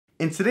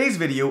In today's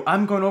video,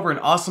 I'm going over an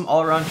awesome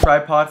all-around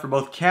tripod for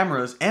both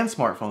cameras and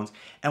smartphones,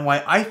 and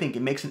why I think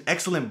it makes an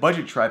excellent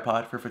budget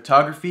tripod for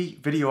photography,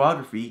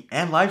 videography,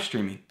 and live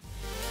streaming.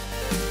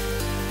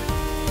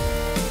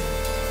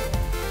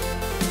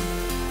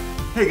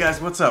 Hey guys,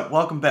 what's up?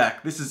 Welcome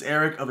back. This is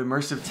Erik of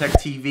Immersive Tech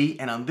TV,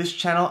 and on this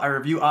channel I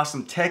review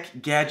awesome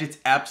tech, gadgets,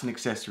 apps, and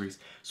accessories.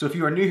 So if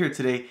you are new here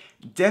today,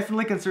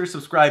 definitely consider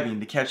subscribing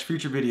to catch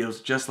future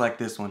videos just like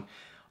this one.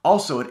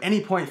 Also, at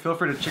any point, feel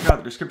free to check out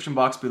the description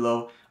box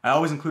below. I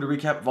always include a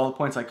recap of all the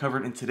points I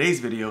covered in today's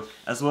video,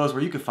 as well as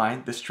where you can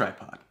find this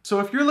tripod. So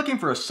if you're looking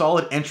for a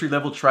solid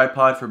entry-level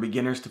tripod for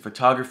beginners to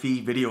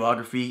photography,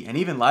 videography, and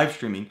even live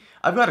streaming,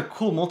 I've got a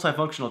cool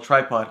multifunctional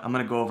tripod I'm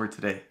going to go over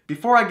today.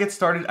 Before I get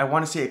started, I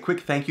want to say a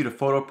quick thank you to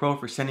FotoPro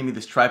for sending me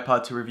this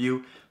tripod to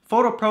review.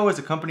 FotoPro is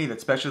a company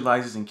that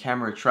specializes in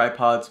camera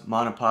tripods,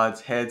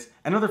 monopods, heads,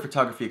 and other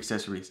photography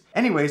accessories.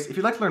 Anyways, if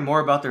you'd like to learn more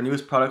about their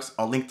newest products,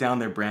 I'll link down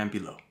their brand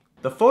below.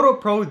 The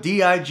FotoPro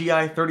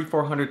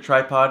DIGI-3400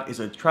 tripod is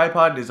a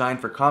tripod designed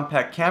for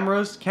compact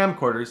cameras,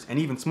 camcorders, and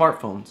even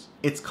smartphones.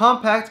 Its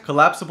compact,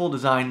 collapsible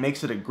design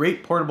makes it a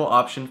great portable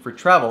option for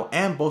travel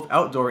and both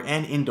outdoor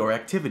and indoor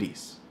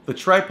activities. The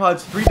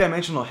tripod's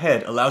three-dimensional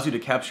head allows you to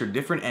capture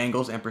different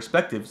angles and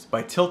perspectives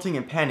by tilting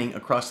and panning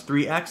across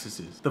 3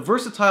 axes. The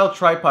versatile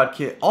tripod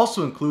kit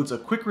also includes a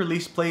quick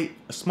release plate,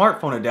 a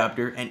smartphone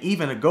adapter, and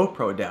even a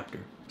GoPro adapter.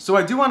 So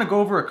I do want to go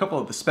over a couple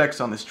of the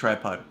specs on this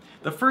tripod.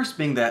 The first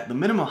being that the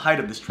minimum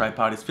height of this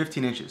tripod is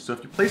 15 inches. So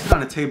if you place it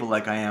on a table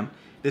like I am,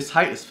 this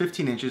height is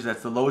 15 inches,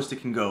 that's the lowest it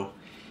can go.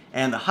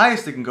 And the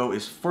highest it can go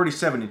is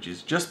 47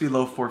 inches, just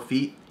below 4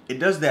 feet. It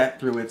does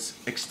that through its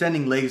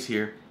extending legs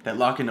here that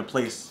lock into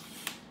place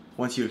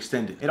once you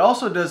extend it. It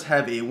also does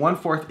have a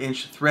 1/4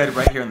 inch thread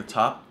right here on the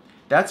top.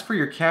 That's for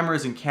your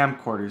cameras and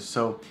camcorders.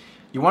 So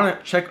you want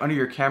to check under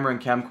your camera and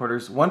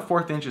camcorders.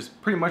 1/4 inch is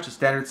pretty much the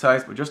standard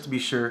size, but just to be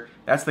sure,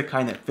 that's the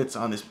kind that fits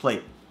on this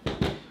plate.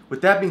 With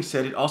that being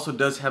said, it also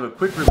does have a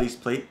quick release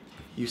plate.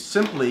 You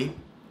simply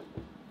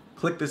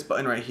click this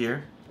button right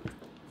here,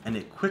 and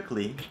it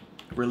quickly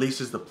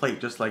releases the plate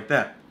just like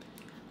that.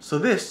 So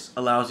this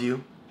allows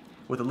you,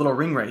 with a little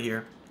ring right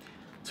here,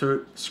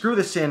 to screw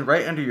this in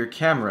right under your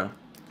camera.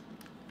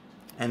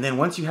 And then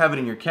once you have it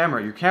in your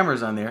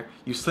camera's on there,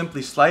 you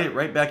simply slide it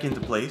right back into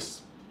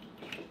place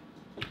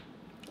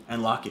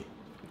and lock it.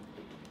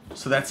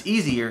 So that's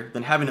easier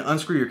than having to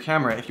unscrew your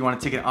camera if you want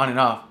to take it on and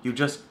off. You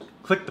just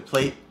click the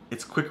plate,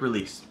 it's quick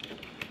release.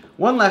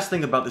 One last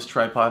thing about this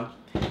tripod,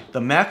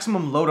 the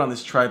maximum load on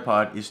this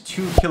tripod is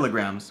 2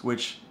 kilograms,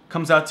 which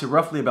comes out to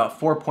roughly about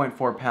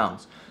 4.4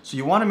 pounds. So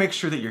you want to make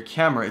sure that your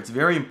camera, it's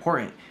very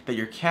important that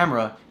your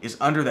camera is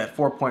under that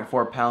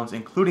 4.4 pounds,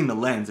 including the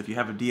lens if you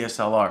have a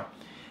DSLR.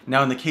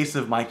 Now in the case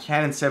of my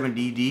Canon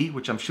 7DD,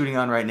 which I'm shooting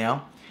on right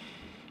now,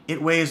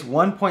 it weighs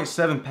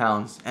 1.7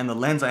 pounds, and the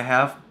lens I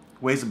have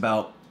weighs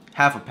about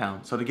half a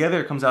pound. So together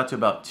it comes out to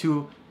about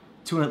a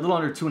little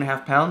under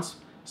 2.5 pounds.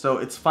 So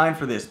it's fine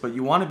for this, but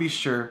you want to be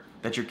sure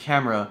that your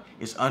camera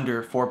is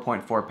under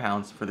 4.4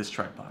 pounds for this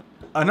tripod.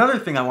 Another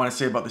thing I want to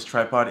say about this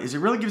tripod is it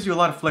really gives you a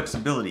lot of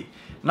flexibility.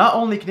 Not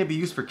only can it be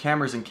used for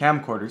cameras and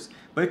camcorders,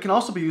 but it can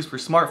also be used for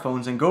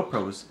smartphones and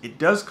GoPros. It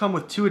does come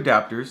with 2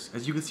 adapters.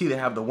 As you can see, they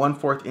have the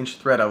 1/4 inch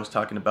thread I was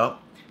talking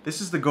about.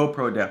 This is the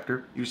GoPro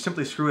adapter. You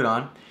simply screw it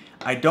on.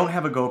 I don't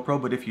have a GoPro,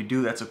 but if you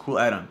do, that's a cool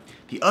add-on.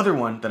 The other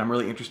one that I'm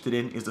really interested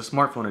in is the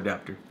smartphone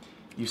adapter.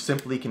 You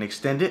simply can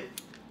extend it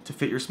to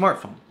fit your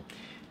smartphone.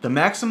 The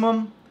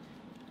maximum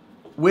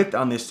width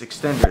on this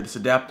extender, this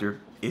adapter,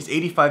 is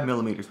 85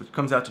 millimeters, which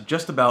comes out to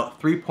just about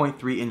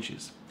 3.3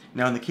 inches.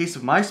 Now in the case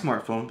of my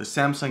smartphone, the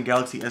Samsung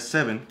Galaxy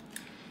S7,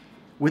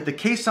 with the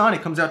case on,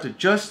 it comes out to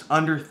just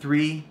under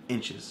 3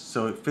 inches.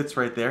 So it fits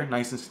right there,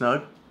 nice and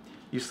snug.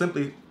 You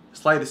simply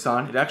slide this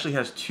on. It actually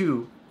has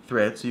 2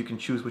 threads, so you can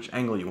choose which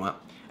angle you want,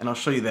 and I'll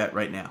show you that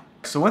right now.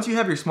 So once you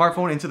have your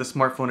smartphone into the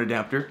smartphone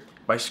adapter,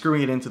 by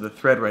screwing it into the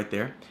thread right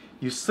there,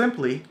 you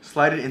simply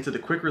slide it into the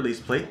quick release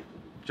plate,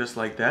 just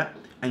like that,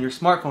 and your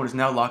smartphone is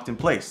now locked in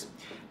place.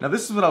 Now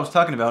this is what I was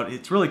talking about.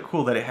 It's really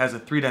cool that it has a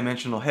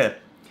 3-dimensional head.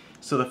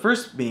 So the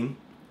first being,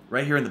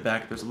 right here in the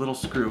back, there's a little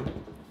screw,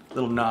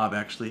 little knob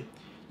actually.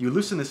 You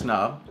loosen this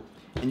knob,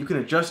 and you can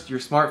adjust your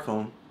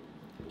smartphone.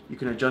 You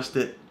can adjust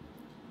it,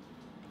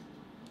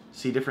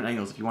 see different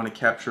angles. If you want to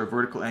capture a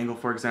vertical angle,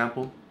 for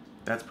example,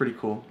 that's pretty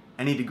cool.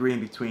 Any degree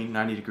in between,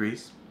 90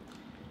 degrees.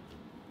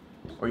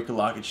 Or you can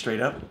lock it straight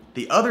up.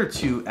 The other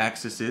 2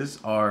 axes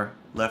are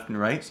left and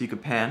right, so you can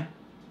pan.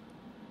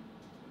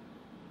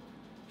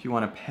 If you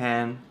want to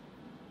pan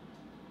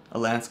a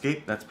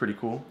landscape, that's pretty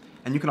cool.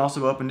 And you can also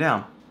go up and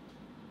down.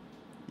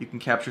 You can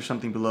capture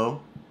something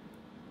below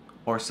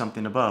or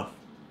something above.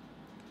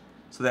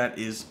 So that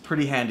is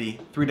pretty handy,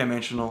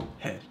 3-dimensional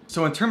head.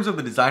 So in terms of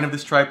the design of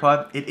this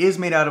tripod, it is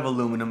made out of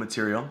aluminum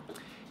material,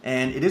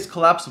 and it is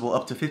collapsible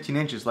up to 15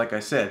 inches like I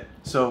said.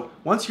 So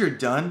once you're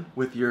done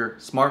with your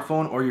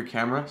smartphone or your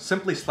camera,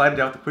 simply slide it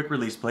out the quick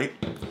release plate,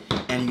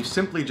 and you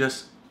simply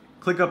just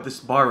click up this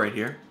bar right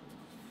here,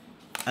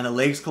 and the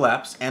legs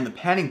collapse, and the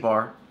panning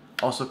bar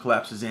also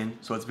collapses in,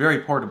 so it's very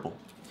portable.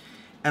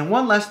 And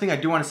one last thing I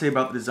do want to say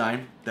about the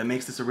design that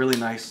makes this a really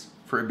nice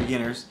for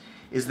beginners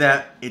is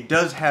that it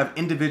does have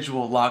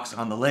individual locks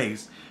on the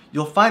legs.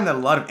 You'll find that a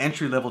lot of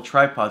entry-level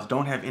tripods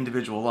don't have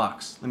individual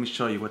locks. Let me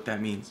show you what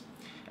that means.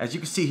 As you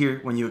can see here,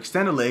 when you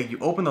extend a leg, you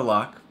open the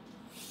lock,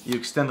 you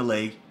extend the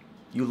leg,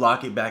 you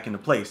lock it back into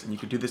place. And you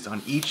can do this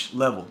on each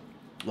level,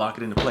 lock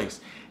it into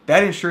place.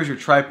 That ensures your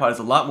tripod is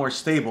a lot more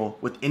stable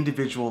with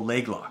individual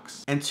leg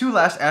locks. And two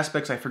last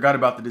aspects I forgot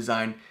about the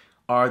design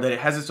are that it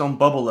has its own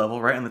bubble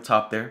level right on the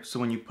top there. So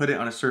when you put it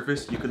on a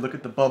surface, you could look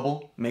at the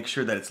bubble, make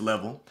sure that it's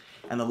level.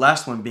 And the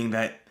last one being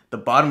that the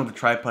bottom of the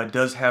tripod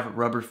does have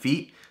rubber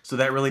feet, so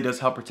that really does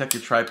help protect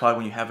your tripod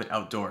when you have it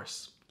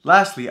outdoors.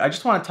 Lastly, I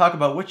just want to talk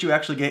about what you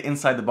actually get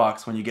inside the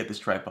box when you get this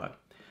tripod.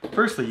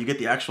 Firstly, you get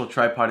the actual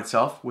tripod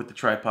itself with the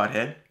tripod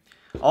head.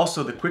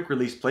 Also the quick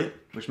release plate,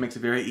 which makes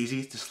it very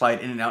easy to slide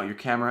in and out your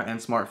camera and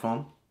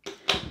smartphone.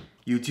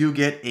 You do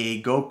get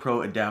a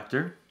GoPro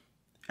adapter,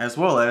 as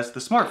well as the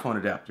smartphone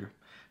adapter.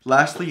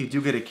 Lastly, you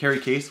do get a carry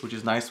case, which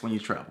is nice when you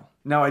travel.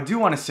 Now, I do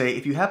want to say,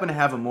 if you happen to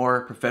have a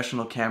more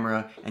professional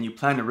camera and you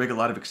plan to rig a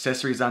lot of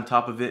accessories on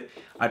top of it,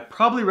 I'd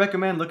probably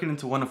recommend looking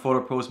into one of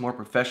FotoPro's more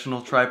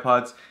professional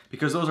tripods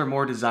because those are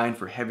more designed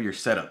for heavier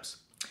setups.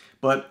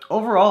 But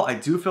overall, I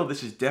do feel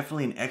this is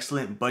definitely an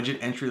excellent budget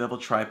entry-level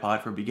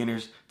tripod for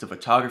beginners to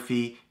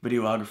photography,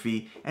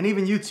 videography, and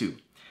even YouTube.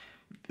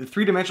 The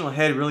three-dimensional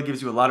head really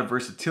gives you a lot of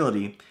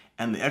versatility,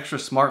 and the extra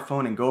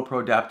smartphone and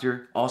GoPro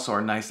adapter also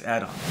are nice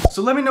add-ons.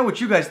 So let me know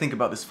what you guys think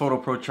about this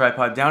FotoPro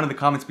tripod down in the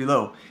comments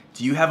below.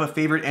 Do you have a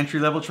favorite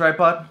entry-level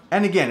tripod?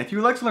 And again, if you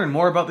would like to learn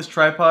more about this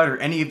tripod or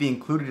any of the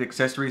included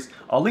accessories,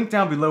 I'll link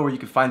down below where you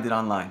can find it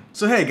online.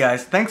 So hey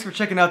guys, thanks for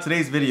checking out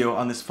today's video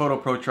on this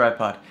FotoPro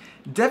tripod.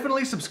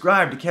 Definitely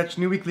subscribe to catch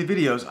new weekly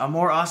videos on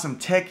more awesome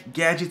tech,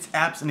 gadgets,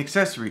 apps, and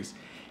accessories.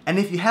 And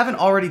if you haven't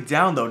already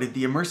downloaded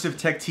the Immersive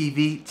Tech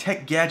TV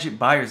Tech Gadget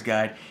Buyer's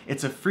Guide,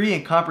 it's a free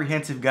and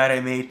comprehensive guide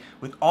I made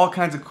with all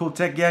kinds of cool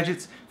tech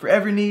gadgets for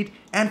every need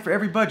and for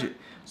every budget.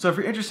 So if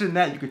you're interested in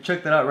that, you can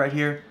check that out right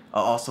here.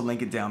 I'll also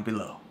link it down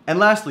below. And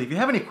lastly, if you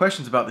have any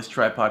questions about this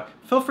tripod,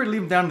 feel free to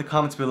leave them down in the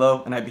comments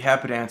below and I'd be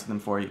happy to answer them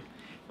for you.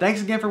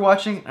 Thanks again for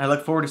watching, and I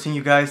look forward to seeing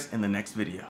you guys in the next video.